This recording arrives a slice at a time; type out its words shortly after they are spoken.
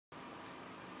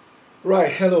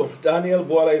Right, hello. Daniel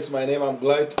Boala is my name. I'm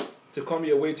glad to come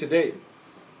your way today.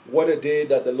 What a day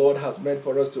that the Lord has made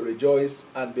for us to rejoice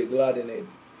and be glad in it.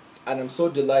 And I'm so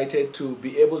delighted to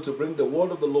be able to bring the word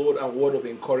of the Lord and word of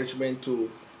encouragement to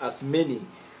as many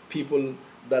people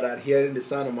that are hearing the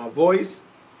sound of my voice,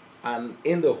 and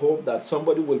in the hope that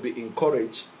somebody will be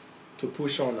encouraged to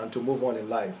push on and to move on in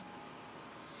life.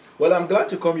 Well, I'm glad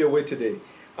to come your way today.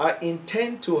 I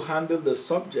intend to handle the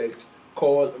subject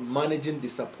called managing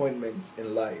disappointments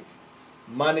in life.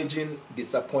 Managing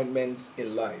disappointments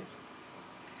in life.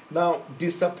 Now,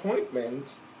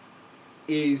 disappointment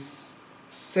is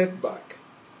setback.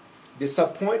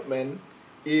 Disappointment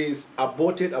is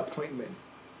aborted appointment.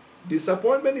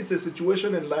 Disappointment is a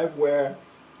situation in life where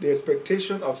the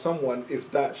expectation of someone is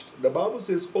dashed. The Bible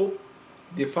says, hope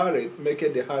deferred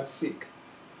maketh the heart sick.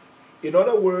 In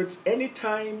other words,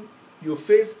 anytime you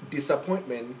face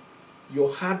disappointment,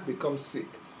 your heart becomes sick.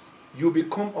 You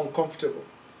become uncomfortable.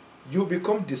 You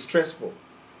become distressful.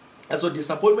 And so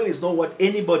disappointment is not what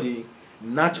anybody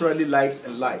naturally likes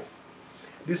in life.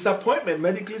 Disappointment,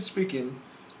 medically speaking,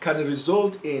 can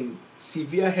result in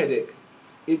severe headache.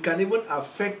 It can even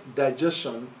affect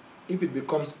digestion if it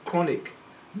becomes chronic.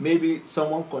 Maybe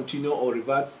someone continue or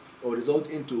reverts or result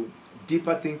into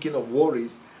deeper thinking of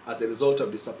worries as a result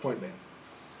of disappointment.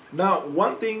 Now,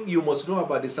 one thing you must know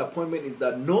about disappointment is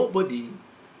that nobody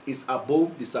is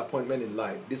above disappointment in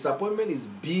life. Disappointment is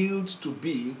built to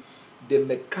be the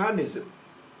mechanism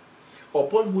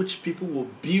upon which people will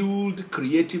build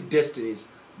creative destinies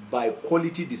by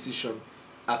quality decision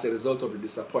as a result of the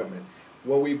disappointment.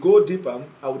 When we go deeper,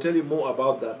 I will tell you more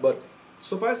about that. But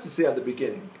suffice to say at the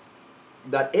beginning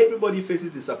that everybody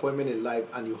faces disappointment in life,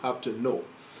 and you have to know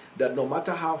that no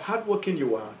matter how hardworking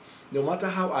you are, no matter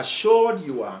how assured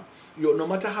you are, no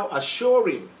matter how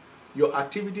assuring your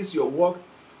activities, your work,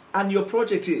 and your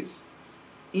project is,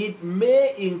 it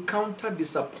may encounter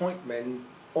disappointment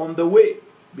on the way,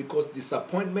 because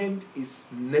disappointment is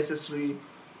necessary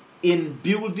in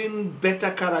building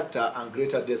better character and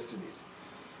greater destinies.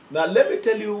 Now, let me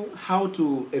tell you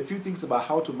a few things about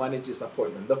how to manage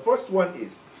disappointment. The first one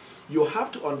is you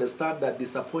have to understand that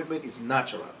disappointment is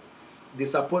natural.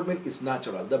 Disappointment is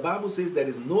natural. The Bible says there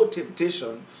is no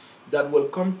temptation that will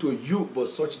come to you but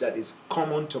such that is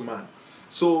common to man.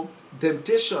 So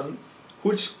temptation,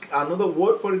 which another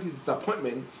word for it is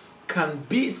disappointment, can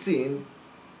be seen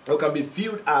or can be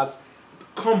viewed as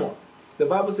common. The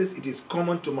Bible says it is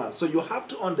common to man. So you have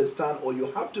to understand, or you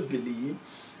have to believe,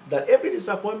 that every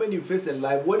disappointment you face in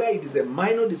life, whether it is a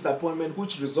minor disappointment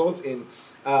which results in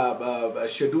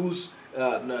schedules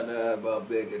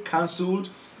cancelled,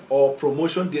 or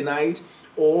promotion denied,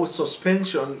 or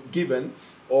suspension given,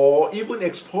 or even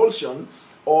expulsion,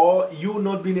 or you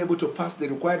not being able to pass the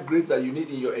required grades that you need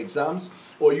in your exams,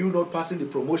 or you not passing the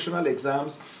promotional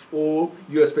exams, or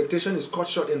your expectation is cut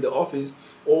short in the office,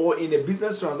 or in a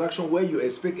business transaction where you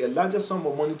expect a larger sum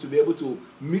of money to be able to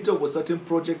meet up with certain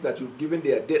project that you've given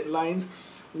their deadlines.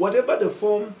 Whatever the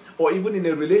form, or even in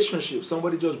a relationship,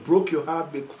 somebody just broke your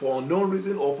heart for unknown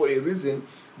reason or for a reason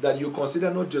that you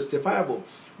consider not justifiable.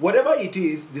 Whatever it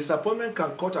is, disappointment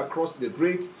can cut across the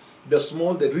great, the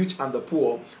small, the rich, and the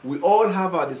poor. We all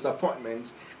have our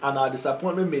disappointments, and our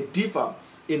disappointment may differ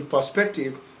in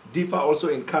perspective, differ also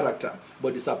in character,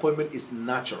 but disappointment is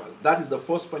natural. That is the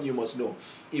first point you must know.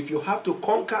 If you have to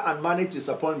conquer and manage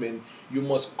disappointment, you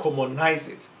must commonize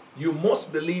it. You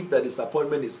must believe that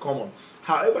disappointment is common.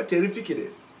 However terrific it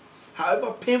is,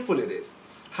 however painful it is,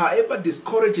 however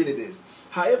discouraging it is,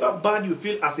 however bad you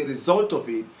feel as a result of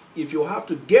it, if you have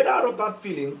to get out of that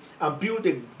feeling and build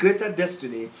a greater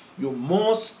destiny, you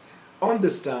must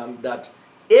understand that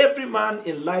every man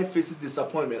in life faces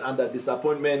disappointment, and that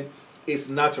disappointment is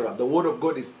natural. The Word of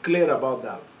God is clear about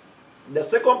that. The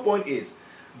second point is,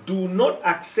 do not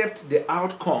accept the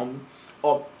outcome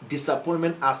of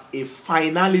disappointment as a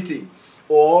finality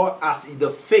or as the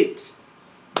fate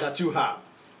that you have.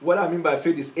 What I mean by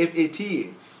fate is F-A-T-A.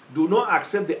 Do not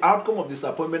accept the outcome of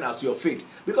disappointment as your fate.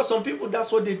 Because some people,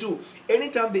 that's what they do.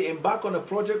 Anytime they embark on a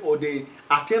project or they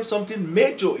attempt something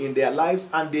major in their lives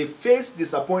and they face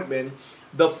disappointment,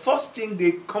 the first thing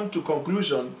they come to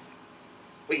conclusion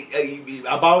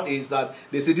about is that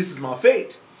they say, this is my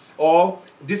fate, or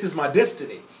this is my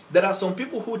destiny. There are some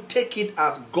people who take it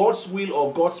as God's will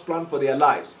or God's plan for their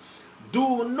lives.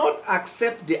 Do not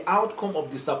accept the outcome of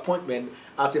disappointment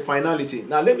as a finality.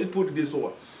 Now, let me put it this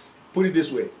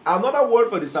way. Another word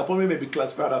for disappointment may be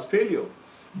classified as failure.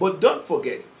 But don't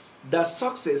forget that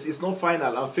success is not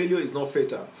final and failure is not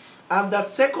fatal. And that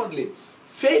secondly,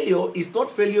 failure is not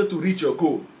failure to reach your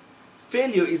goal.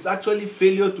 failure is actually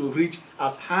failure to reach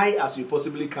as high as you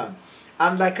possibly can.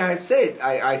 And like I said,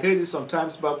 I heard it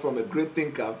sometimes back from a great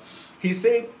thinker. He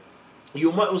said,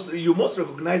 you must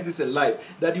recognize this in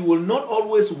life, that you will not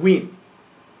always win,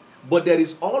 but there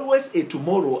is always a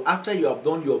tomorrow after you have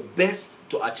done your best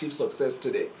to achieve success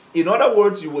today. In other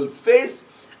words, you will face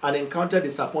and encounter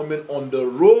disappointment on the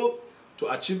road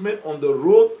to achievement, on the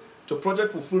road to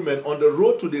project fulfillment, on the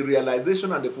road to the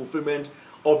realization and the fulfillment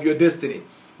of your destiny.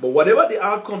 But whatever the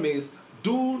outcome is,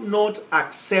 do not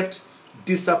accept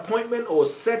disappointment or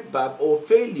setback or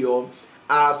failure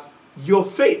as your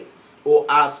faith or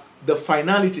as the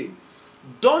finality.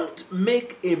 Don't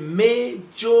make a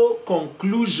major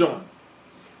conclusion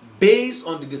based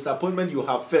on the disappointment you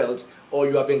have felt or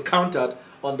you have encountered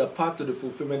on the path to the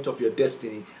fulfillment of your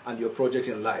destiny and your project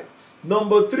in life.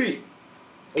 Number 3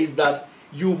 is that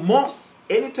you must,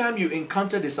 anytime you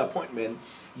encounter disappointment,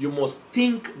 you must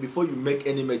think before you make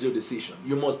any major decision.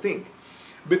 You must think.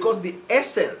 Because the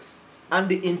essence and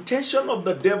the intention of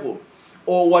the devil,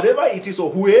 or whatever it is,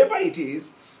 or whoever it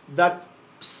is that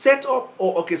set up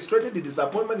or orchestrated the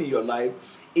disappointment in your life,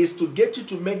 is to get you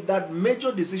to make that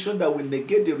major decision that will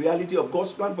negate the reality of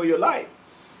God's plan for your life.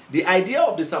 The idea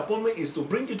of disappointment is to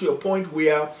bring you to a point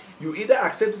where you either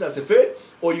accept it as a fate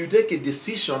or you take a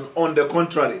decision on the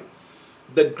contrary.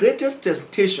 The greatest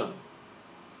temptation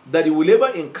that you will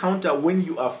ever encounter when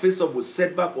you are faced up with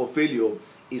setback or failure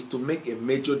is to make a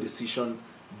major decision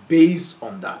based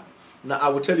on that. Now, I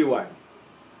will tell you why.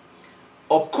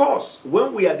 Of course,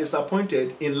 when we are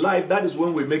disappointed in life, that is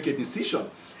when we make a decision.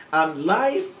 And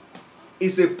life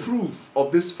is a proof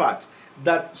of this fact,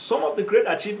 that some of the great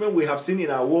achievements we have seen in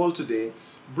our world today,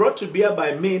 brought to bear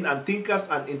by men and thinkers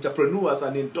and entrepreneurs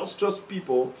and industrious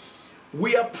people,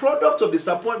 we are product of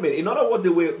disappointment. In other words, they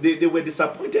were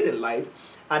disappointed in life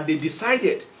and they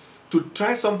decided to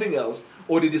try something else,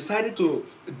 or they decided to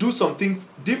do some things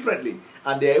differently,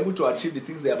 and they are able to achieve the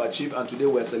things they have achieved, and today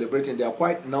we're celebrating. They are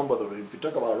quite numbered already. If you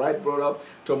talk about Wright brother,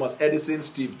 Thomas Edison,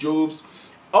 Steve Jobs,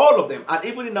 all of them, and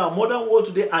even in our modern world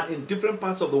today and in different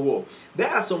parts of the world, there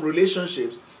are some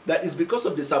relationships that is because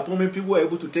of disappointment, people were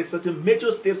able to take certain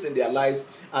major steps in their lives,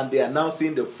 and they are now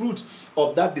seeing the fruit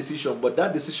of that decision. But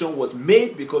that decision was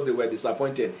made because they were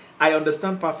disappointed. I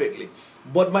understand perfectly.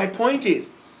 But my point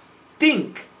is,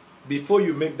 think before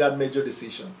you make that major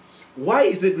decision. Why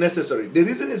is it necessary? The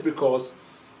reason is because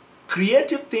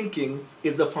creative thinking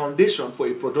is the foundation for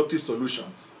a productive solution.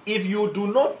 If you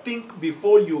do not think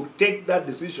before you take that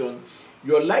decision,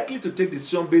 you're likely to take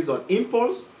decision based on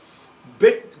impulse,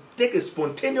 take a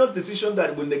spontaneous decision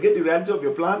that will negate the reality of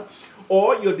your plan,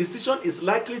 or your decision is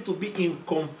likely to be in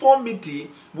conformity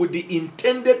with the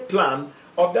intended plan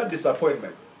of that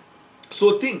disappointment.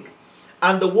 So think.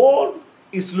 And the world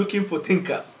is looking for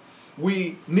thinkers.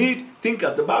 We need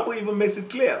thinkers. The Bible even makes it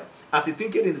clear. As he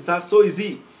thinketh in his heart, so is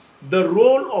he. The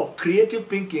role of creative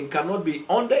thinking cannot be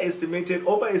underestimated,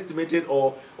 overestimated,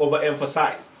 or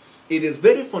overemphasized. It is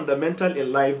very fundamental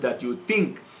in life that you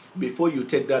think before you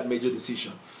take that major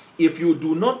decision. If you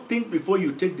do not think before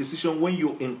you take decision when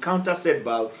you encounter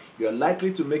setback, you are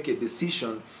likely to make a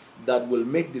decision that will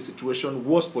make the situation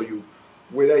worse for you,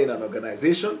 whether in an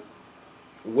organization,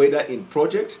 whether in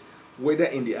project, whether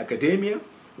in the academia,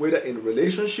 whether in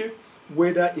relationship,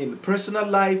 whether in personal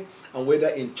life, and whether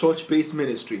in church-based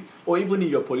ministry, or even in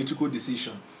your political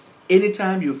decision.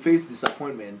 Anytime you face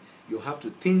disappointment, you have to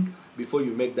think before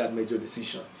you make that major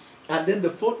decision. And then the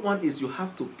fourth one is you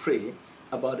have to pray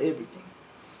about everything.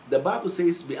 The Bible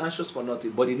says, be anxious for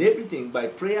nothing, but in everything, by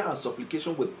prayer and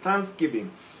supplication with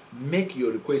thanksgiving, make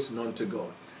your request known to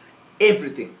God.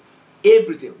 Everything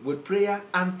with prayer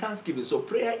and thanksgiving. So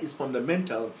prayer is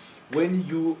fundamental when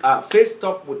you are faced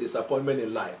up with disappointment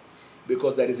in life,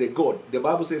 because there is a God. The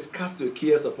Bible says, cast your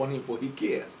cares upon him, for he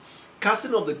cares.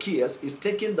 Casting of the cares is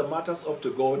taking the matters up to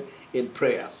God in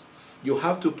prayers. You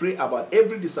have to pray about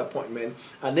every disappointment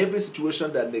and every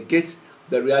situation that negates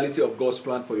the reality of God's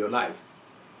plan for your life.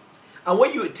 And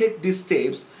when you take these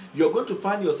steps, you're going to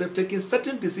find yourself taking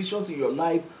certain decisions in your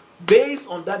life based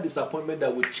on that disappointment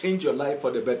that will change your life for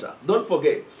the better. Don't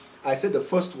forget, I said the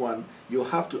first one, you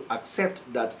have to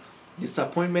accept that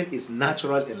disappointment is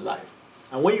natural in life.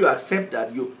 And when you accept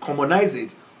that, you commonize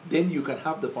it, then you can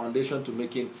have the foundation to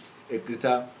making a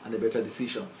greater and a better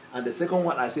decision. And the second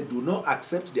one, I said, do not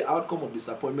accept the outcome of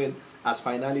disappointment as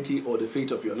finality or the fate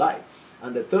of your life.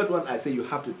 And the third one, I say you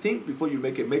have to think before you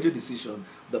make a major decision.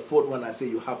 The fourth one, I say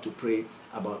you have to pray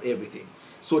about everything.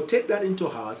 So take that into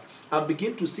heart and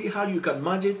begin to see how you can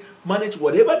manage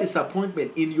whatever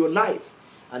disappointment in your life,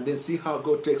 and then see how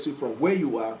God takes you from where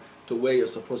you are to where you're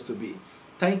supposed to be.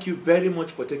 Thank you very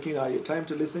much for taking out your time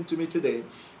to listen to me today.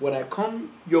 When I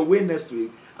come your way next week,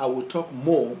 I will talk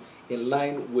more in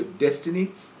line with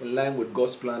destiny, in line with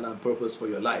God's plan and purpose for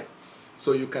your life.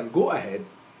 So you can go ahead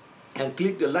and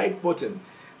click the like button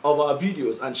of our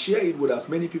videos and share it with as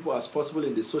many people as possible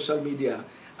in the social media,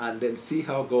 and then see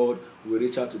how God will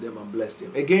reach out to them and bless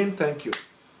them. Again, thank you.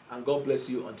 And God bless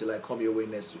you until I come your way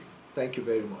next week. Thank you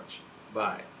very much.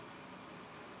 Bye.